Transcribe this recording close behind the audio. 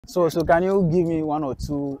So can you give me one or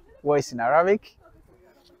two words in Arabic?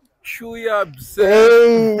 شوية بزاف.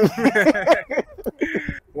 Hey!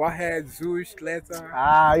 واحد زوج ثلاثة.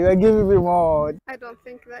 You are giving me more. I don't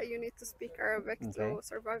think that you need to speak Arabic Okay. to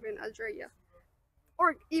survive in Algeria.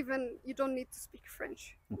 Or even you don't need to speak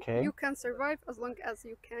French. Okay. You can survive as long as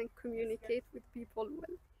you can communicate with people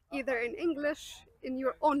well. Either in English, in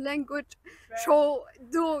your own language,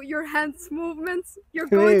 do your hands movements, you're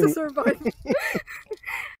going to Really? survive.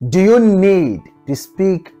 Do you need to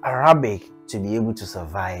speak Arabic to be able to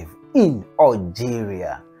survive in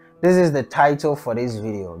Algeria? This is the title for this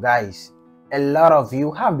video, guys. A lot of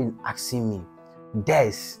you have been asking me,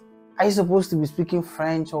 Des, are you supposed to be speaking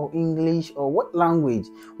French or English, or what language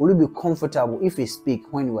will you be comfortable if you speak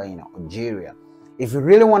when you are in Algeria? If you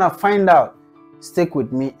really want to find out, stick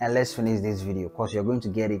with me and let's finish this video, because you're going to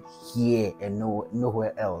get it here and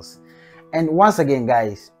nowhere else. And once again,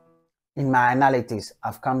 guys, in my analytics,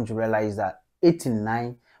 I've come to realize that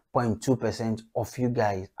 89.2% of you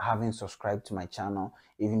guys haven't subscribed to my channel,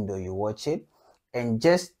 even though you watch it, and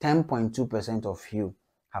just 10.2% of you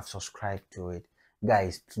have subscribed to it.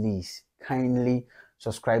 Guys, please kindly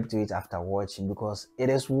subscribe to it after watching, because it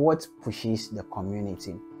is what pushes the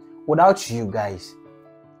community. Without you guys,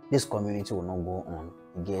 this community will not go on.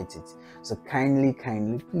 You get it? So kindly,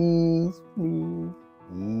 please,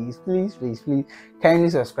 kindly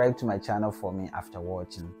subscribe to my channel for me after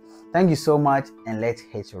watching. Thank you so much, and let's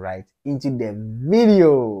head right into the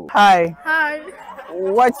video. Hi. Hi.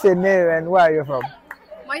 What's your name and where are you from?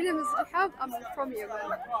 My name is Rehab. I'm from Yemen.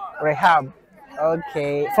 Rehab.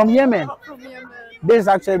 Okay. From Yemen. From Yemen. This is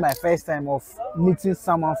actually my first time of meeting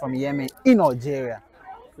someone from Yemen in Algeria.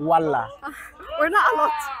 Wallah. We're not a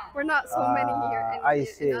lot. We're not so many here in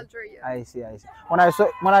Algeria. I see. When I saw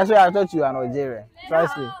you, I thought you were an Algerian.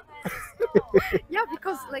 Trust me. Yeah,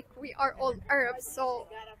 because like we are all Arabs, so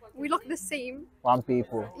we look the same. One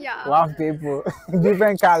people. Yeah. One people.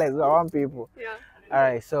 Different colors, but one people. Yeah. All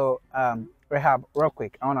right. So, Rehab, real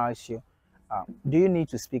quick, I want to ask you, do you need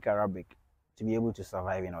to speak Arabic to be able to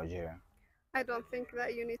survive in Algeria? I don't think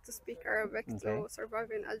that you need to speak Arabic Okay. to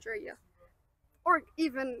survive in Algeria. Or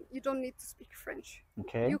even you don't need to speak French.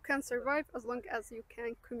 Okay. You can survive as long as you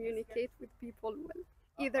can communicate with people well.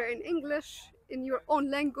 Either in English, in your own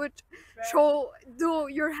language, do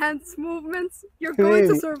your hands movements, you're going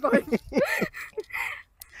to Really? survive.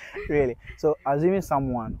 Really? So, assuming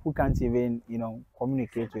someone who can't even,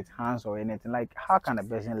 communicate with hands or anything, like, how can a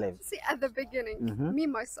person live? See, at the beginning, me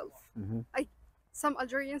myself, some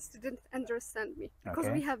Algerians didn't understand me because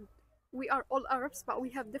Okay. we are all Arabs, but we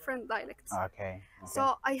have different dialects. Okay.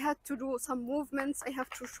 So I had to do some movements. I have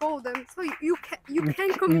to show them. So you can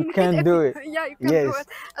communicate. You can do it. Yeah, you can do Yes. it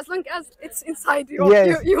as long as it's inside you.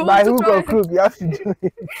 Yes, you by want to hook try. or crook, you have to do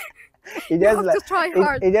it. You have to try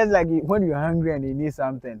hard. It's just like when you're hungry and you need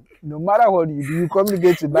something. No matter what you do, you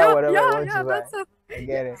communicate to buy whatever you want to buy. That's it. I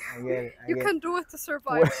get it. You can do it to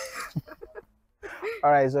survive.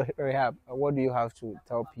 All right, so Rehab, what do you have to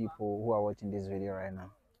tell people who are watching this video right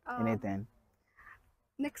now? Anything?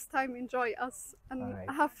 Next time, enjoy us and All right.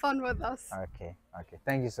 have fun with us. Okay.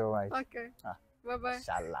 Thank you so much. Okay. Bye-bye.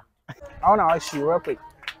 Inshallah. I want to ask you real quick,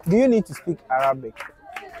 do you need to speak Arabic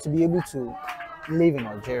to be able to live in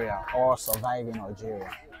Algeria or survive in Algeria?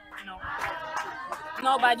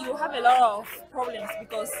 No, but you have a lot of problems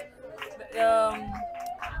because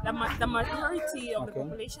the majority of the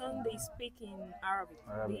population, they speak in Arabic.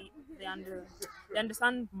 They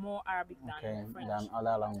understand more Arabic than French. Than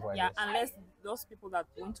other languages. Yeah, unless those people that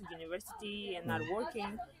went to university and are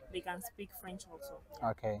working, they can speak French also.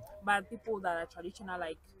 Okay. But people that are traditional,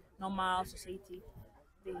 like normal society,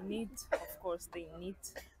 they need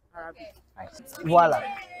Arabic. Voila.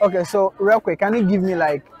 Okay, so real quick, can you give me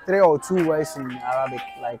like 3 or 2 words in Arabic?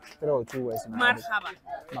 Like 3 or 2 words in Arabic. Marhaba.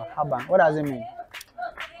 Marhaban. What does it mean?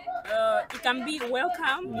 It can be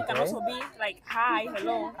welcome. It can also be like hi,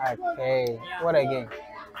 hello. Okay. Yeah. What again?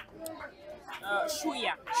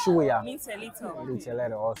 Shuya Shuya. means a little.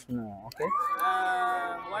 Little or small. Okay.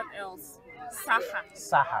 What else? Saha.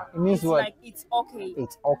 Saha. It means It's what? like it's okay.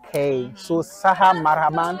 It's okay. So Saha,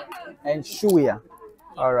 Marhaban, and Shuya.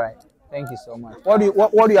 All right. Thank you so much. What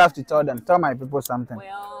do you have to tell them? Tell my people something.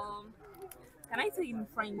 Well, can I say it in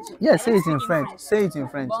French? Yeah, say I it in French. Say it in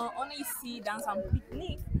French. Bon, on est ici dans un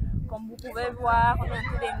pique-nique. Comme vous pouvez voir, on est en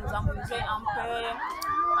train de nous amuser un peu,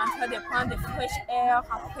 en train de prendre de fraîche air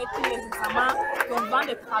après tous les examens qu'on vient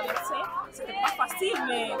de traverser. C'était pas facile,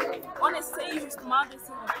 mais on essaye justement de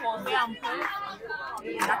se reposer un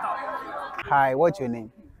peu. D'accord. Hi, what's your name?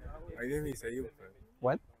 My name is Ayub.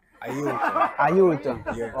 What? Ayub. Ayuton.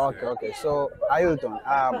 Yes. Okay. So Ayuton,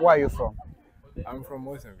 where are you from? I'm from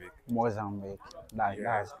Mozambique. Mozambique. Yeah.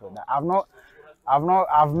 That's good.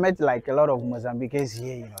 I've met like a lot of Mozambicans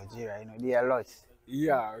here in Algeria. You know, they are a lot.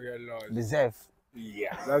 Yeah, we are lost. Deserve.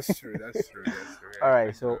 Yeah, that's true. That's true. That's true. All Yeah, right.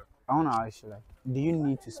 I So know. I want to ask you, like, do you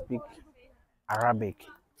need to speak Arabic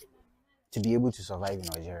to be able to survive in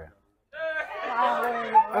Algeria?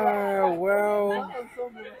 Well,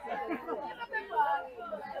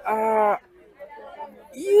 uh,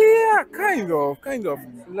 yeah, kind of.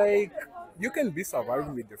 Like, you can be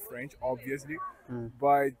surviving with the French, obviously, Mm.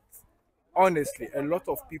 but honestly, a lot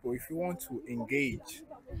of people, if you want to engage,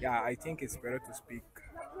 yeah, I think it's better to speak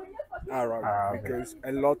Arabic Arabic. because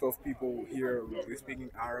a lot of people here will be speaking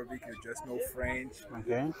Arabic, you just know French.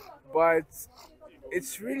 Okay. But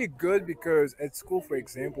it's really good because at school, for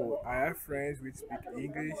example, I have friends which speak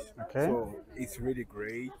English, Okay. so it's really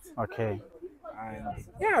great. Okay. And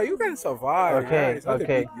yeah, you can survive. Yeah, Okay. it's not a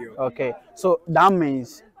Okay. big deal. Okay. So that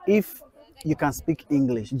means if you can speak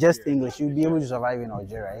English, just English, you'll be able to survive in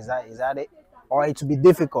Algeria. Is that it? Or it will be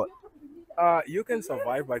difficult? You can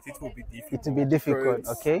survive, but it will be difficult. It will be difficult.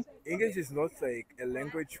 because Okay. English is not like a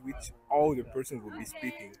language which all the persons will be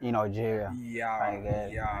speaking. In Algeria. Yeah, I get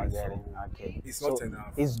it. yeah. I get So it. Okay. it's So not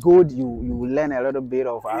enough. it's good you will learn a little bit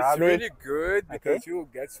of It's Arabic. really good because Okay. you will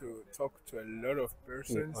get to talk to a lot of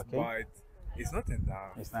persons, okay. but it's not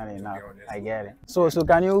enough. It's not to be enough. honest. I get it. So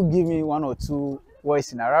can you give me one or two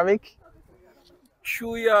words in Arabic?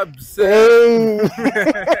 Shuya bzef.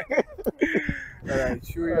 Hey. Alright,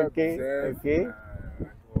 shuya Okay, bzef. okay.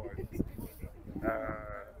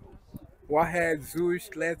 Wahed zush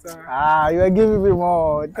tleta. Ah, you are giving me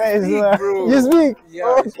more. Thanks, speak, man. bro. You speak? Yeah,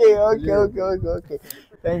 I Okay, speak, okay, yeah. okay.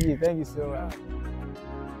 Thank you so much.